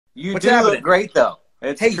You What's do happening? look great though.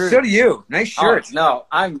 It's Hey, true. so do you. Nice shirt. Oh, no,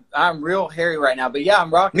 I'm real hairy right now, but yeah,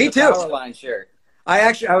 I'm rocking Me the too. Powerline shirt.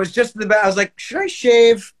 I was just in the back. I was like, should I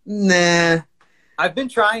shave? Nah. I've been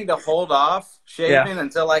trying to hold off shaving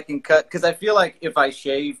until I can cut, because I feel like if I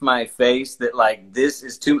shave my face, that like this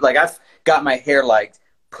is too, like I've got my hair like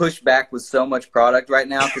pushed back with so much product right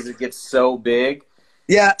now because it gets so big.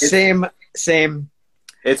 Yeah, same.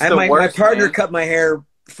 It's the my worst, partner man. cut my hair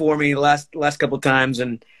for me last couple times,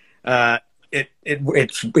 and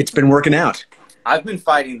it's been working out. I've been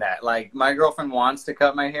fighting that. Like my girlfriend wants to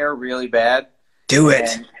cut my hair really bad. Do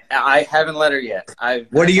it. And I haven't let her yet.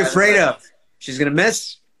 What are you afraid of? She's gonna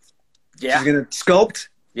miss. Yeah. She's gonna sculpt.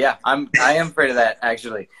 Yeah, I am afraid of that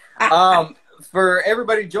actually. For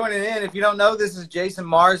everybody joining in, if you don't know, this is Jason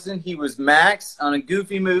Marsden. He was Max on a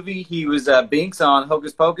Goofy movie. He was Binx on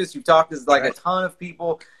Hocus Pocus. You've talked to like a ton of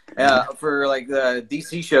people for like the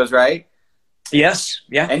DC shows, right? Yes.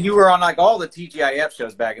 Yeah. And you were on like all the TGIF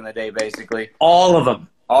shows back in the day, basically. All of them.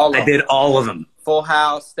 I did all of them. Full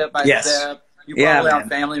House, Step by Step. You probably on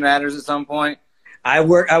Family Matters at some point. I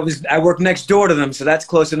work next door to them, so that's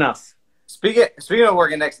close enough. Speaking of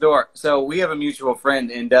working next door, so we have a mutual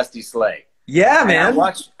friend in Dusty Slay. Yeah, man.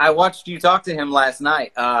 I watched you talk to him last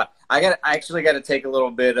night. I actually got to take a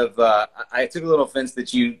little bit of. I took a little offense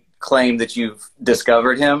that you claimed that you've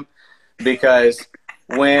discovered him, because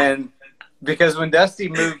when Dusty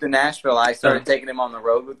moved to Nashville, I started taking him on the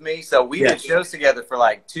road with me. So we did shows together for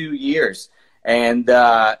like 2 years, and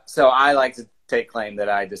so I like to take claim that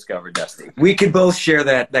I discovered Dusty. We could both share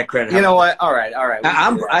that credit. You know what? All right.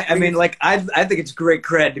 I mean, like, I think it's great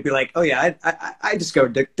cred to be like, oh yeah, I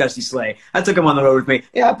discovered Dusty Slay. I took him on the road with me.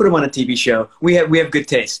 Yeah, I put him on a TV show. We have good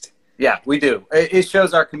taste. Yeah, we do. It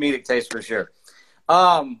shows our comedic taste for sure.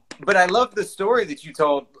 But I love the story that you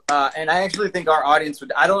told, and I actually think our audience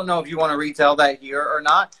would. I don't know if you want to retell that here or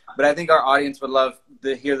not, but I think our audience would love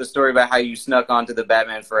to hear the story about how you snuck onto the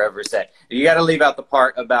Batman Forever set. You got to leave out the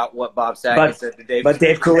part about what Bob Saget said to Dave. But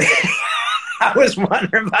Dave Coulier, I was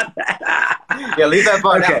wondering about that. Yeah, leave that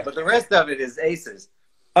part out. But the rest of it is aces.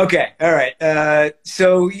 Okay, all right.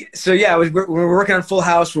 So yeah, we're working on Full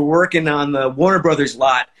House. We're working on the Warner Brothers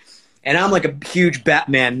lot. And I'm like a huge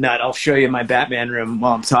Batman nut. I'll show you my Batman room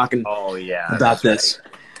while I'm talking about this.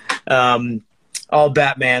 Right. All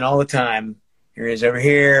Batman all the time. Here he is over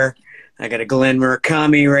here. I got a Glenn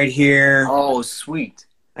Murakami right here. Oh, sweet.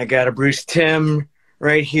 I got a Bruce Timm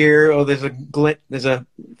right here. Oh, there's a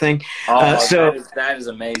thing. Oh, that is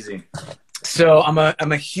amazing. So I'm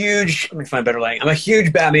a huge, let me find better lighting. I'm a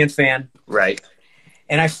huge Batman fan. Right.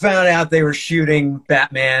 And I found out they were shooting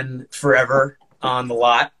Batman Forever on the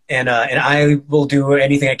lot. And I will do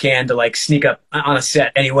anything I can to like sneak up on a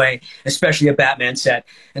set anyway, especially a Batman set.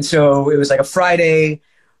 And so it was like a Friday.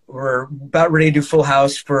 We're about ready to do Full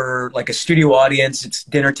House for like a studio audience. It's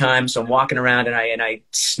dinner time, so I'm walking around and I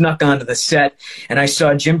snuck onto the set and I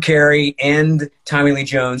saw Jim Carrey and Tommy Lee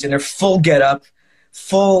Jones in their full getup,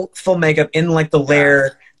 full makeup in like the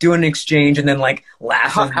lair, doing an exchange and then like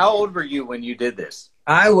laughing. How old were you when you did this?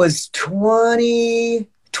 I was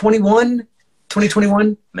 2021.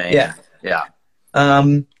 Man. Yeah.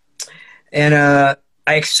 And I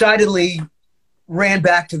excitedly ran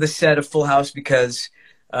back to the set of Full House because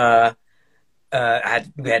we had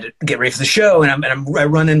to get ready for the show, and I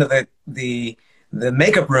run into the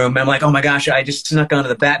makeup room, and I'm like, oh my gosh, I just snuck onto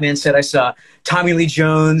the Batman set. I saw Tommy Lee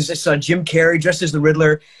Jones, I saw Jim Carrey dressed as the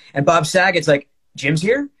Riddler, and Bob Saget's like, Jim's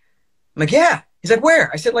here? I'm like, yeah. He's like, where?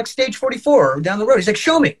 I said, like stage 44 down the road. He's like,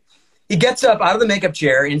 show me. He gets up out of the makeup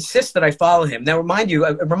chair, insists that I follow him. Now, reminding you,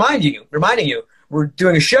 we're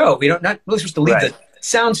doing a show. We're not really supposed to leave the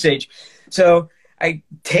sound stage. So I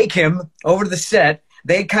take him over to the set.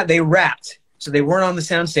 They wrapped, so they weren't on the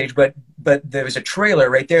sound stage, but there was a trailer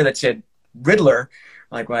right there that said Riddler.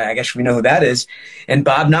 I'm like, well, I guess we know who that is. And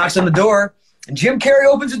Bob knocks on the door, and Jim Carrey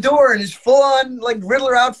opens the door in his full-on like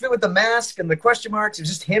Riddler outfit with the mask and the question marks. It was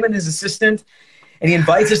just him and his assistant, and he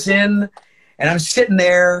invites us in, and I'm sitting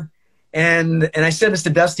there. And I said this to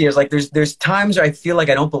Dusty. I was like, there's times where I feel like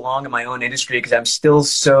I don't belong in my own industry because I'm still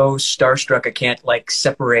so starstruck. I can't like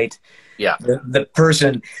separate the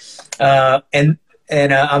person. And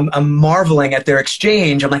I'm marveling at their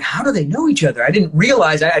exchange. I'm like, how do they know each other? I didn't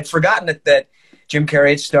realize. I'd forgotten that Jim Carrey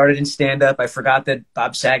had started in stand-up. I forgot that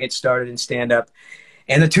Bob Saget started in stand-up.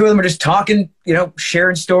 And the two of them are just talking,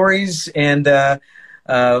 sharing stories. And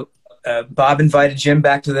Bob invited Jim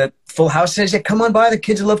back to the Full House. Says, yeah, come on by. The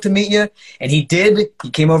kids would love to meet you. And he did. He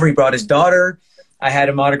came over. He brought his daughter. I had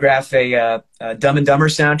him autograph a Dumb and Dumber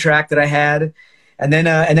soundtrack that I had. And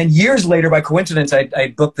then years later, by coincidence,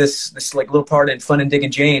 I booked this like little part in Fun and Dick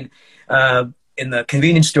and Jane. in the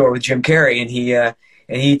convenience store with Jim Carrey, and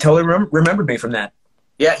he totally remembered me from that.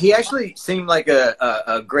 Yeah, he actually seemed like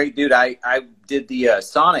a great dude. I did the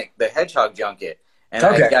Sonic the Hedgehog junket, and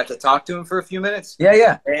I got to talk to him for a few minutes. Yeah,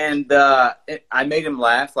 yeah. And I made him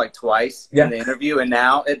laugh like twice in the interview, and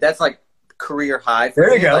now that's like career high for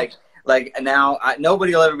me. You go. Like now,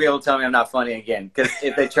 nobody will ever be able to tell me I'm not funny again. Because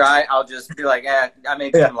if they try, I'll just be like, I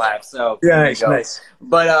made them laugh. So nice.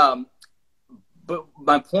 But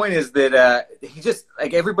my point is that he just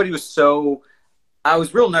like everybody was so. I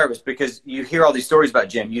was real nervous because you hear all these stories about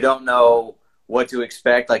Jim. You don't know what to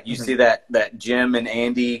expect. Like you see that Jim and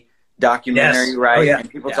Andy documentary, right? Oh, yeah. And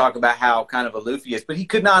people talk about how kind of aloof he is, but he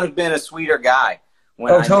could not have been a sweeter guy.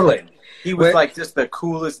 When totally. He was like just the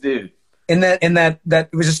coolest dude. In that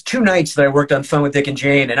it was just 2 nights that I worked on Fun with Dick and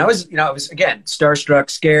Jane, and I was again starstruck,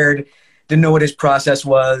 scared, didn't know what his process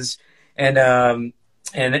was, and I'm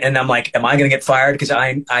like, am I going to get fired? Because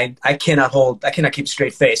I cannot keep a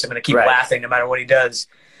straight face. I'm going to keep laughing no matter what he does.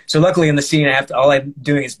 So luckily in the scene, all I'm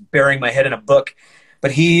doing is burying my head in a book.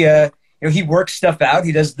 But he he works stuff out.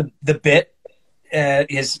 He does the bit. Where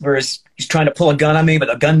he's trying to pull a gun on me, but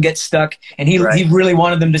the gun gets stuck, and he really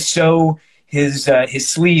wanted them to sew his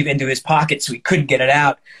sleeve into his pocket so he couldn't get it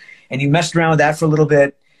out, and he messed around with that for a little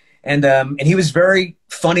bit, and he was very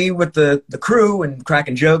funny with the crew and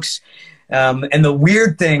cracking jokes, and the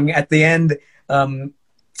weird thing at the end,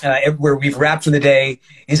 where we've wrapped for the day,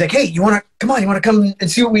 he's like, hey, you want to come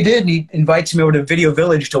and see what we did? And he invites me over to Video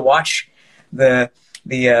Village to watch the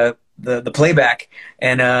playback,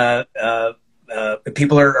 and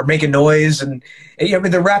people are making noise, and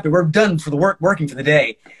they're rapping. We're done for the working for the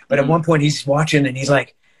day. But at one point he's watching and he's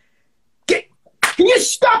like, can you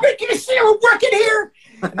stop it? Can you see we're working here?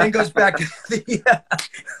 And then goes back to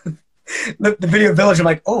the Video Village. I'm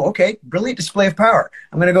like, oh, okay. Brilliant display of power.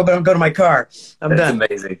 I'm going to go to my car. I'm done.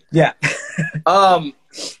 That's amazing. Yeah.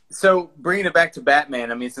 So bringing it back to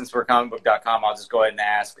Batman, I mean, since we're Comicbook.com, I'll just go ahead and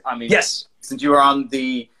ask. I mean, yes. Since you were on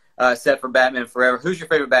the set for Batman Forever, who's your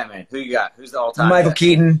favorite Batman? Who you got? Who's the all-time? Michael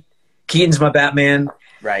Keaton. Keaton's my Batman.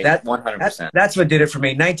 Right, 100%. That's what did it for me.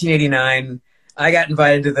 1989, I got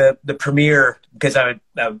invited to the premiere because I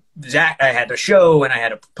had a show and I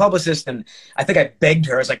had a publicist, and I think I begged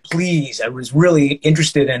her. I was like, please. I was really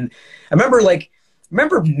interested in. I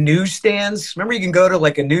remember newsstands. Remember you can go to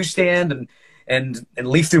like a newsstand and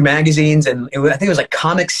leaf through magazines, and I think it was like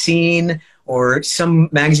Comic Scene or some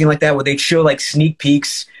magazine like that where they'd show like sneak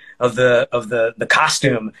peeks of the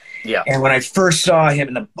costume. Yeah. And when I first saw him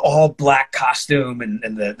in the all black costume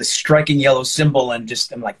and the striking yellow symbol, and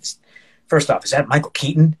I'm like, first off, is that Michael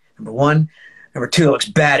Keaton? Number one. Number two, it looks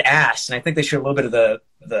badass. And I think they showed a little bit of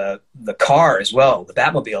the car as well, the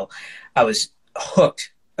Batmobile. I was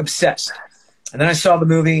hooked, obsessed. And then I saw the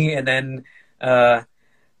movie, and then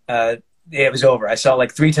it was over. I saw it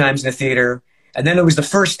like 3 times in the theater. And then it was the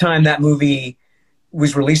first time that movie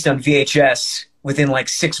was released on VHS within like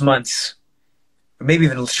 6 months, or maybe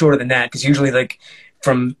even shorter than that, because usually like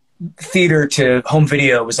from theater to home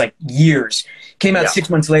video was like years. Came out 6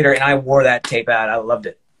 months later, and I wore that tape out. I loved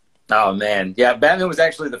it. Oh, man. Yeah, Batman was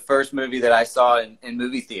actually the first movie that I saw in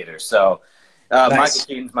movie theaters. So nice. Michael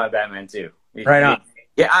Keaton's my Batman, too. Right on.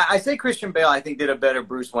 Yeah, I say Christian Bale, I think, did a better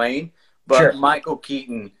Bruce Wayne, but Michael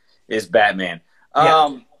Keaton is Batman.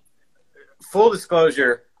 Full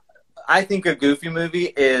disclosure, I think a Goofy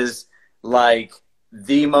movie is like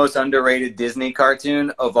the most underrated Disney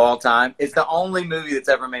cartoon of all time. It's the only movie that's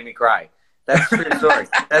ever made me cry. That's true story.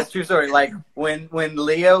 That's true story. Like when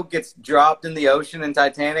Leo gets dropped in the ocean in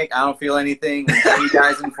Titanic, I don't feel anything. When he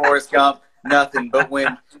dies in Forrest Gump, nothing. But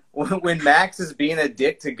when Max is being a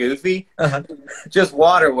dick to Goofy, just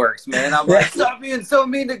waterworks, man. I'm like, stop being so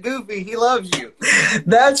mean to Goofy. He loves you.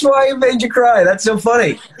 That's why it made you cry. That's so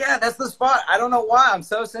funny. Yeah, that's the spot. I don't know why I'm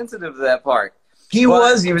so sensitive to that part. He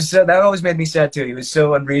was so, that always made me sad too. He was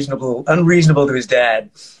so unreasonable to his dad.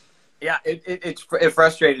 Yeah, it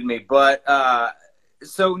frustrated me. But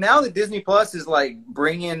so now that Disney Plus is like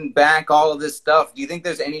bringing back all of this stuff, do you think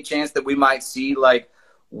there's any chance that we might see like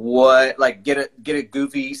get a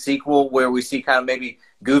Goofy sequel where we see kind of maybe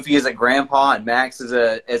Goofy as a grandpa and Max as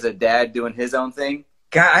a dad doing his own thing?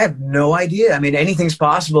 God, I have no idea. I mean, anything's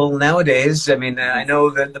possible nowadays. I mean, I know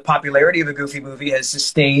that the popularity of a Goofy movie has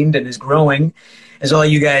sustained and is growing as all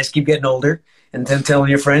you guys keep getting older and then telling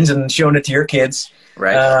your friends and showing it to your kids.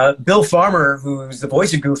 Right. Bill Farmer, who's the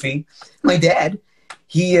voice of Goofy, my dad,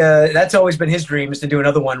 he that's always been his dream, is to do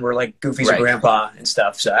another one where like Goofy's a grandpa and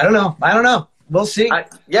stuff. So I don't know. We'll see. I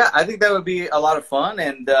think that would be a lot of fun,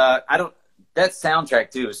 and that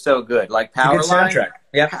soundtrack too is so good. Like Powerline,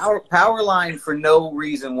 Powerline for no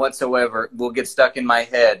reason whatsoever will get stuck in my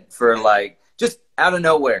head for like just out of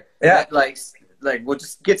nowhere. Yeah. Like will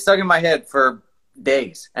just get stuck in my head for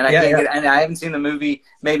days, and I can't get. And I haven't seen the movie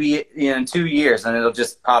maybe in 2 years, and it'll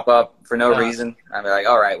just pop up for no reason. I'll be like,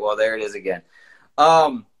 all right, well there it is again.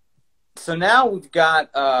 So now we've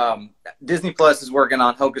got Disney Plus is working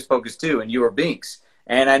on Hocus Pocus 2, and you were Binx.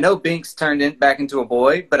 And I know Binx turned back into a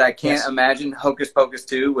boy, but I can't imagine Hocus Pocus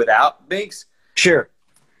 2 without Binx. Sure.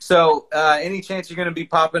 So any chance you're going to be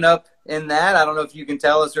popping up in that? I don't know if you can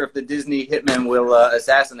tell us or if the Disney hitman will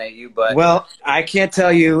assassinate you. But well, I can't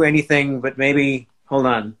tell you anything, but maybe, hold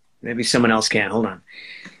on. Maybe someone else can. Hold on.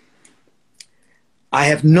 I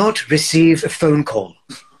have not received a phone call.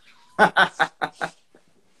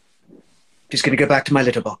 Just going to go back to my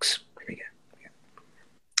litter box. There we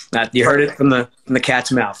go. You heard it from the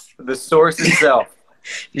cat's mouth. The source itself.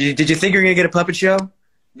 Did you think you were going to get a puppet show?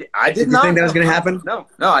 I did you not think that was going to happen? No,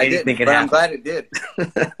 I didn't think it happened. I'm glad it did.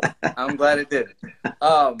 I'm glad it did.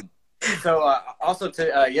 So also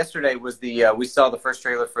yesterday was we saw the first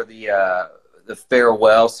trailer for the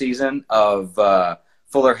farewell season of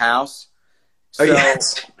Fuller House. So,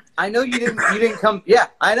 yes. I know you didn't come. Yeah,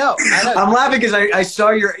 I know. I'm laughing because I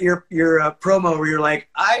saw your promo where you're like,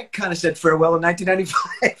 I kind of said farewell in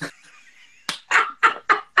 1995.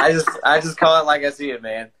 I just call it like I see it,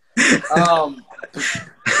 man.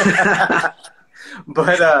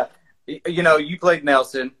 But you played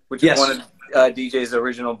Nelson, which is one of DJ's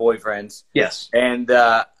original boyfriends. Yes. And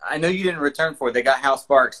I know you didn't return for it. They got Hal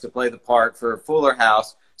Sparks to play the part for Fuller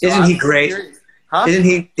House. So Isn't he great? Curious. Huh?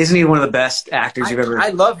 Isn't he one of the best actors you've ever? I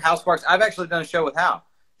love Hal Sparks. I've actually done a show with Hal.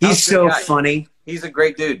 He's so funny. He's a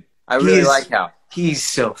great dude. I really like Hal. He's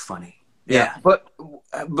so funny. Yeah. But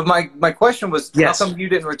my question was, how come you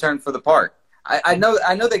didn't return for the part? I know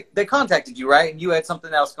they contacted you, right? And you had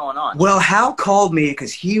something else going on. Well, Hal called me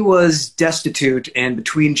because he was destitute and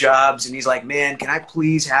between jobs, and he's like, man, can I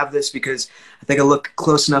please have this because I think I look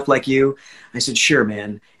close enough like you? I said, sure,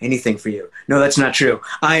 man, anything for you. No, that's not true.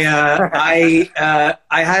 I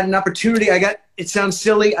had an opportunity. It sounds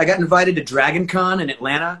silly. I got invited to Dragon Con in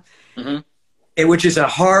Atlanta, which is a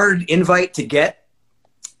hard invite to get,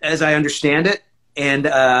 as I understand it. And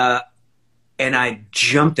I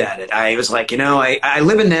jumped at it. I was like, I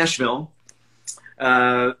live in Nashville.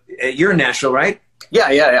 You're in Nashville, right?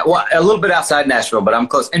 Yeah. Well, a little bit outside Nashville, but I'm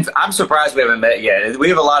close. And I'm surprised we haven't met yet. We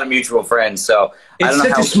have a lot of mutual friends, so it's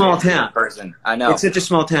such a small town. Person, I know. It's such a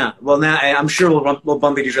small town. Well, now I'm sure we'll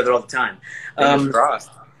bump into each other all the time. Fingers crossed.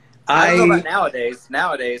 I don't know about nowadays.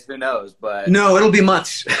 Nowadays, who knows? But no, it'll be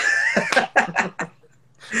months.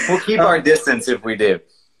 We'll keep our distance if we do.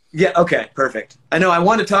 Yeah, okay, perfect. I know I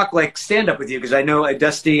want to talk like stand-up with you because I know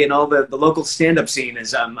Dusty and all the local stand-up scene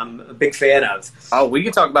is I'm a big fan of. Oh, we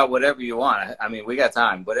can talk about whatever you want. I mean, we got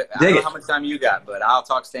time. But I don't know how much time you got, but I'll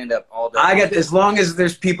talk stand-up all day. As long as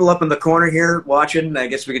there's people up in the corner here watching, I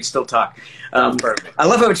guess we could still talk. Perfect. I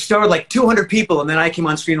love how it started like 200 people, and then I came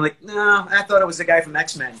on screen like, no, I thought it was the guy from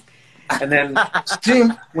X-Men. And then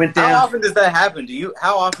went down. How often does that happen?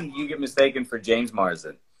 How often do you get mistaken for James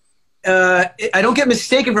Marsden? I don't get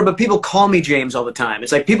mistaken for, but people call me James all the time.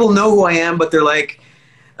 It's like people know who I am, but they're like,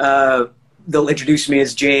 they'll introduce me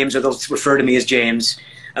as James or they'll refer to me as James,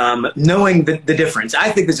 knowing the difference. I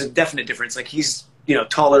think there's a definite difference. Like he's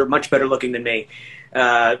taller, much better looking than me.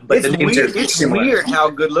 But it's weird how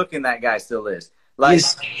good looking that guy still is. Like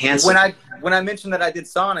he's handsome. When I mentioned that I did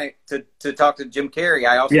Sonic to talk to Jim Carrey,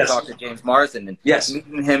 I also talked to James Marsden and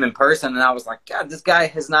meeting him in person, and I was like, God, this guy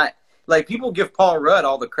has not. Like, people give Paul Rudd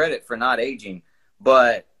all the credit for not aging,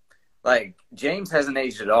 but, like, James hasn't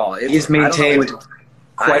aged at all. He's maintained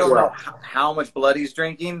quite well. I don't know how much blood he's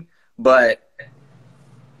drinking, but...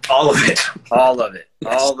 All of it. All of it.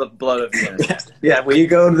 Yes. All the blood of innocence. Yeah, when you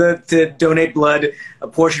go to donate blood, a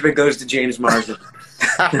portion of it goes to James Marsden.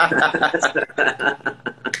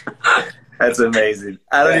 That's amazing.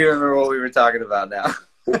 I don't even remember what we were talking about now.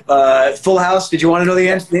 Full House. Did you want to know the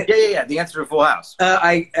answer? Yeah. The answer to Full House.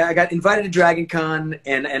 I got invited to Dragon Con,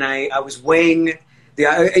 and I was weighing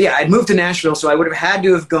I'd moved to Nashville, so I would have had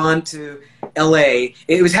to have gone to L.A.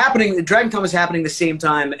 It was happening. Dragon Con was happening the same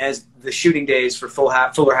time as the shooting days for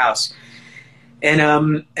Fuller House, and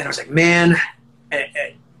I was like, man,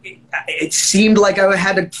 it seemed like I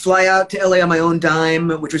had to fly out to L.A. on my own dime,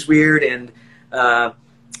 which was weird, and I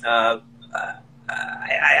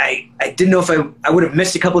didn't know if I would have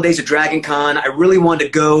missed a couple of days of Dragon Con. I really wanted to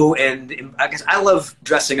go, and I guess I love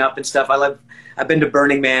dressing up and stuff. I've been to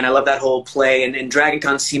Burning Man. I love that whole play, and Dragon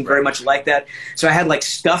Con seemed very much like that. So I had like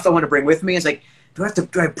stuff I want to bring with me. It's like, do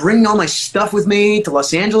I bring all my stuff with me to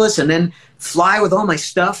Los Angeles and then fly with all my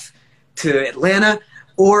stuff to Atlanta?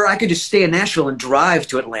 Or I could just stay in Nashville and drive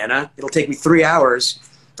to Atlanta. It'll take me 3 hours.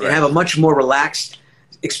 and have a much more relaxed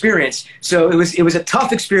experience. So it was a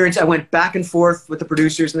tough experience. I went back and forth with the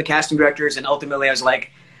producers and the casting directors, and ultimately I was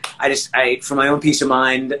like, for my own peace of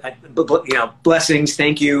mind, blessings,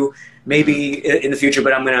 thank you, maybe in the future,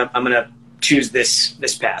 but I'm gonna choose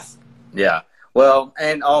this path. Yeah. Well,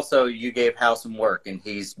 and also you gave Hal some work, and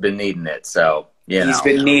he's been needing it. So he's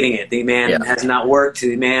been needing it. The man has not worked.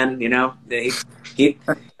 The man, he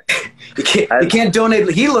can't donate.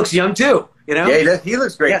 He looks young too. Yeah, he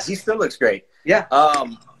looks great. Yes. He still looks great. Yeah.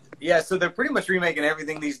 Yeah. So they're pretty much remaking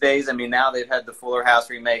everything these days. I mean, now they've had the Fuller House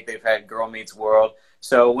remake. They've had Girl Meets World.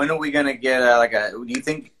 So when are we gonna get do you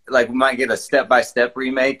think we might get a step-by-step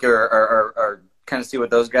remake or kind of see what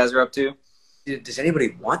those guys are up to? Does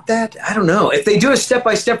anybody want that? I don't know. If they do a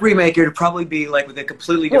step-by-step remake, it would probably be with a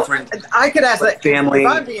completely different. I could ask that family.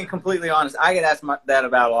 If I'm being completely honest, I could ask that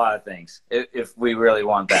about a lot of things if we really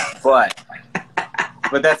want that.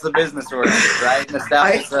 But that's the business we're in, right?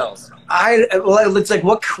 Nostalgia sells. It's like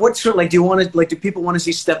what sort of do you want to do people want to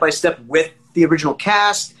see step-by-step with the original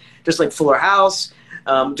cast, just like Fuller House,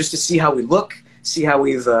 just to see how we look, see how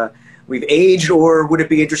we've aged, or would it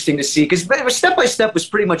be interesting to see? Because Step by Step was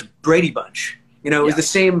pretty much Brady Bunch. It was the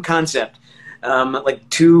same concept.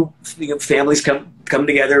 Two families come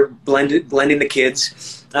together, blending the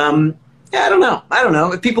kids. I don't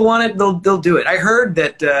know. If people want it, they'll do it. I heard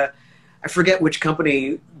that I forget which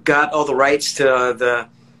company got all the rights to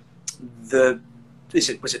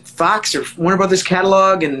was it Fox or Warner Brothers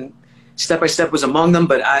catalog, and Step by Step was among them.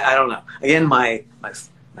 But I don't know. Again, my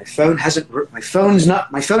phone hasn't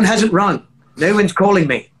rung. No one's calling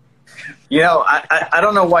me. I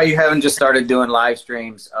don't know why you haven't just started doing live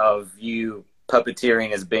streams of you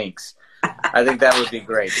puppeteering as Binx. I think that would be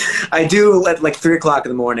great. I do at 3 o'clock in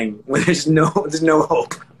the morning when there's no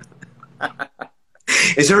hope.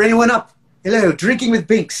 Is there anyone up? Hello, drinking with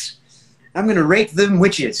Binx. I'm gonna rate them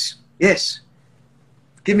witches. Yes.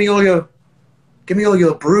 Give me all your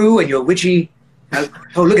brew and your witchy.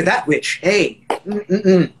 Oh, look at that witch. Hey.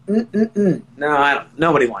 No,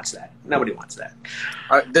 nobody wants that. Nobody wants that.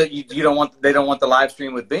 They don't want the live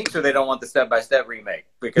stream with Binx, or they don't want the step-by-step remake?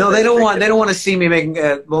 No, they don't want to see me making.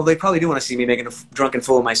 Well, they probably do want to see me making a drunken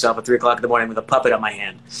fool of myself at 3 o'clock in the morning with a puppet on my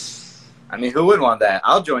hand. I mean, who would want that?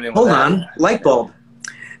 I'll join in. Hold on, light bulb.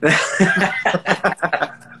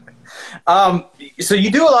 So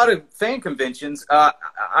you do a lot of fan conventions.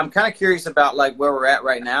 I'm kind of curious about where we're at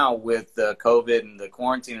right now with COVID and the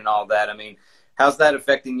quarantine and all that. I mean, how's that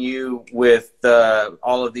affecting you with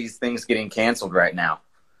all of these things getting canceled right now?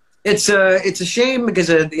 It's a shame because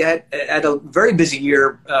I had a very busy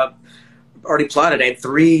year already plotted. I had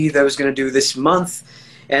 3 that I was going to do this month,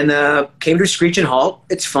 and came to a screeching halt.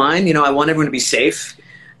 It's fine. I want everyone to be safe.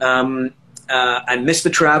 I missed the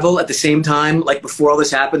travel. At the same time, before all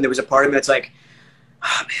this happened, there was a part of me that's like,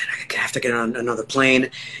 oh man, I have to get on another plane.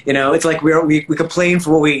 It's like we complain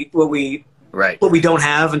for what we don't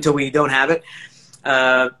have until we don't have it.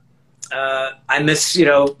 I miss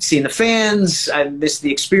seeing the fans. I miss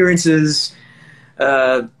the experiences.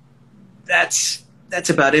 That's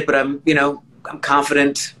about it. But I'm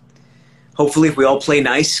confident. Hopefully, if we all play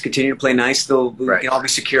nice, continue to play nice, we can all be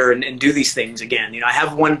secure and do these things again. I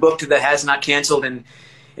have one booked that has not canceled in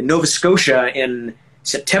Nova Scotia in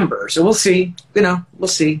September. So we'll see. We'll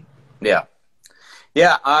see. Yeah.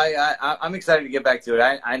 Yeah, I'm excited to get back to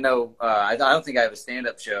it. I know I don't think I have a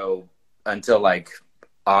stand-up show until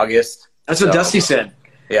August. That's what Dusty said.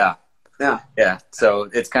 Yeah. Yeah. So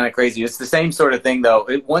it's kind of crazy. It's the same sort of thing though.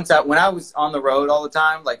 When I was on the road all the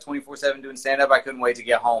time, 24/7 doing stand-up, I couldn't wait to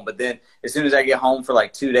get home. But then as soon as I get home for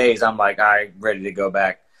 2 days, I'm I'm ready to go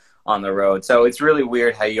back on the road. So it's really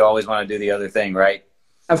weird how you always want to do the other thing, right?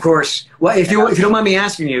 Of course. Well, if you don't mind me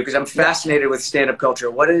asking you, because I'm fascinated with stand-up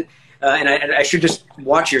culture, what is and I should just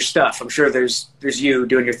watch your stuff. I'm sure there's you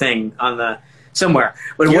doing your thing on somewhere.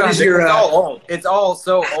 But what is your? It's all old. It's all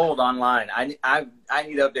so old online. I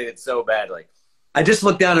need to update it so badly. I just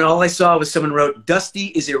looked down and all I saw was someone wrote, "Dusty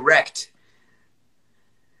is erect."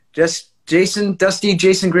 Dusty,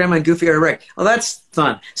 Jason, Grandma, and Goofy are erect. Well, that's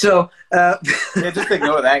fun. So yeah, just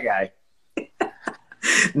ignore that guy.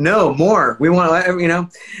 No more. We want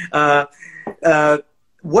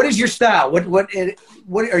what is your style?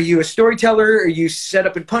 What are you, a storyteller? Are you set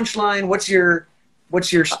up in punchline? What's your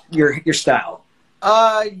style?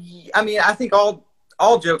 I mean, I think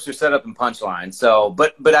all jokes are set up in punchline. So,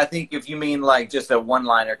 but I think if you mean just a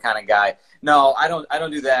one-liner kind of guy, no, I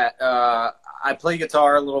don't do that. I play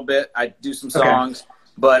guitar a little bit. I do some songs,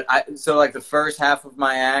 but the first half of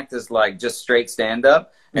my act is just straight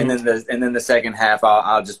stand-up. And then the second half,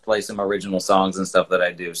 I'll just play some original songs and stuff that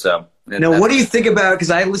I do. So now, what do you think about? Because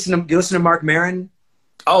do you listen to Mark Maron?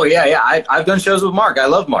 Oh yeah, yeah. I've done shows with Mark. I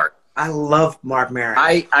love Mark. I love Mark Maron.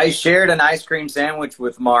 I shared an ice cream sandwich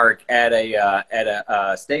with Mark at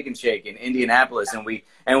a Steak and Shake in Indianapolis, and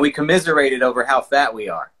we commiserated over how fat we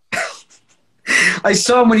are. I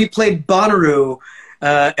saw him when he played Bonnaroo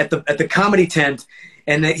at the comedy tent,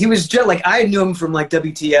 and he was just like, I knew him from like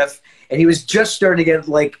WTF, and he was just starting to get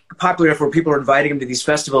like popular enough where people were inviting him to these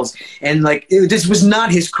festivals, and like this was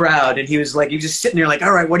not his crowd, and he was just sitting there like,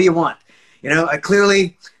 all right, what do you want? You know,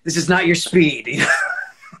 clearly this is not your speed. You know?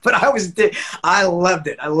 But I loved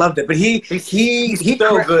it. I loved it. But he's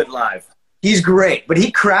so good live. He's great, but he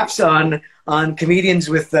craps on comedians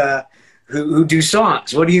with who do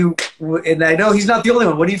songs. What do you? And I know he's not the only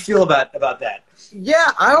one. What do you feel about that?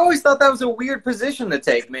 Yeah, I always thought that was a weird position to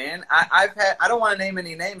take, man. I don't want to name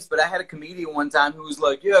any names, but I had a comedian one time who was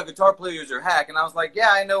like, "Yeah, guitar players are hack," and I was like, "Yeah,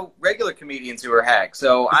 I know regular comedians who are hack."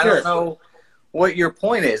 So I don't know what your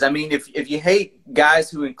point is. I mean, if you hate guys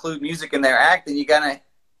who include music in their act, then you gotta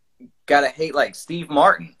hate like Steve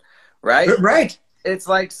Martin, right? Right. It's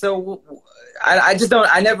like, so I just don't.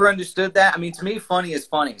 I never understood that. I mean, to me, funny is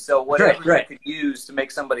funny. So whatever you could use to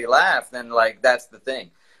make somebody laugh, then like that's the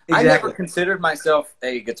thing. Exactly. I never considered myself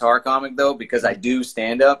a guitar comic though, because I do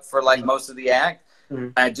stand up for like most of the act.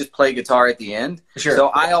 I just play guitar at the end. Sure. So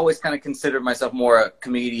I always kind of considered myself more a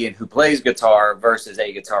comedian who plays guitar versus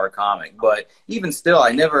a guitar comic. But even still,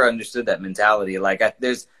 I never understood that mentality. Like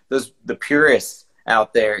there's the purists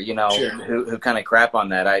out there, you know, who kind of crap on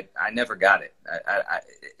that. I never got it.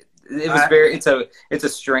 It was it's a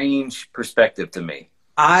strange perspective to me.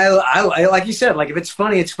 I like you said, like if it's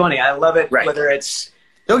funny, it's funny. I love it. Right. Whether it's,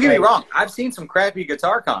 don't get me wrong, I've seen some crappy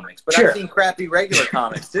guitar comics, but I've seen crappy regular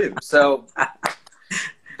comics too. So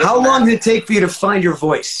how long did it take for you to find your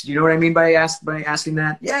voice? You know what I mean by asking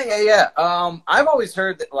that? Yeah. I've always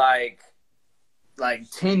heard that like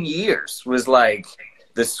 10 years was like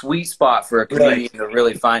the sweet spot for a comedian to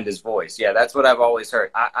really find his voice. Yeah, that's what I've always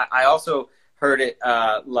heard. I also heard it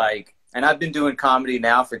and I've been doing comedy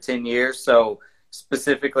now for 10 years, so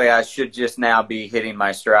specifically I should just now be hitting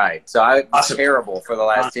my stride. So I was terrible for the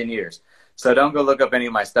last 10 years. So don't go look up any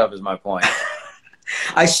of my stuff is my point.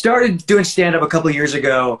 I started doing stand-up a couple of years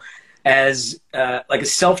ago as like a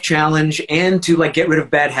self-challenge and to like get rid of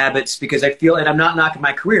bad habits, because I feel, and I'm not knocking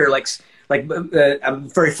my career, like I'm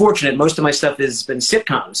very fortunate. Most of my stuff has been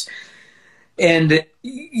sitcoms, and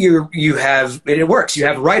it works. You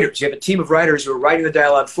have writers. You have a team of writers who are writing the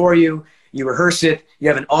dialogue for you. You rehearse it. You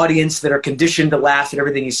have an audience that are conditioned to laugh at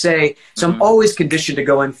everything you say. So I'm always conditioned to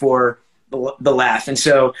go in for the laugh. And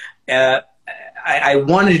so I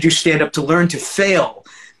wanted to do stand-up to learn to fail.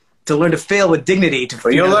 To learn to fail with dignity.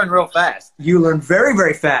 Well, you'll learn real fast. You learn very,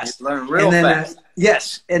 very fast. You learn real fast.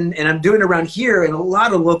 Yes, and I'm doing it around here, and a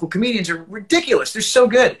lot of local comedians are ridiculous. They're so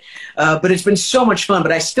good. But it's been so much fun,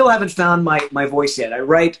 but I still haven't found my voice yet. I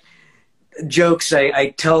write jokes.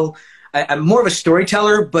 I'm more of a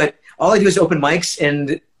storyteller, but all I do is open mics,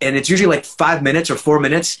 and it's usually like 5 minutes or 4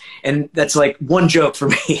 minutes, and that's like one joke for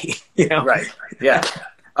me. You know? Right, yeah.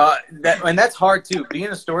 And that's hard too. Being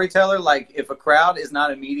a storyteller, like if a crowd is not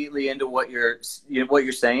immediately into what you're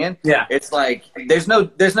saying, it's like there's no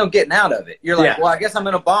getting out of it. You're like, well, I guess I'm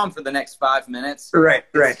gonna bomb for the next 5 minutes. Right.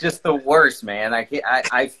 It's just the worst, man.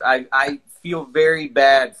 I feel very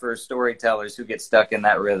bad for storytellers who get stuck in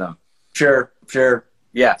that rhythm. Sure.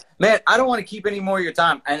 Yeah, man. I don't want to keep any more of your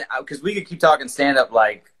time, and because we could keep talking stand up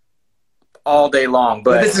like all day long,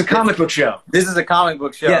 but this is a comic book show. This is a comic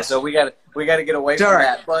book show, so we got to get away from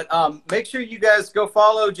that. But make sure you guys go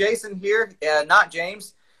follow Jason here, not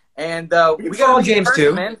James, and we got to follow James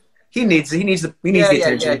too. Man. He needs the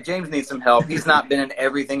attention. Yeah. James needs some help. He's not been in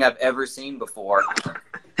everything I've ever seen before.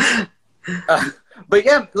 But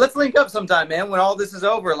yeah, let's link up sometime, man. When all this is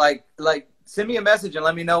over, like send me a message and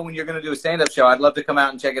let me know when you're going to do a stand-up show. I'd love to come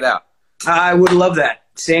out and check it out. I would love that.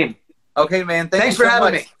 Same. Okay, man. Thanks for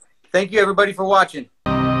having me. Thank you, everybody, for watching.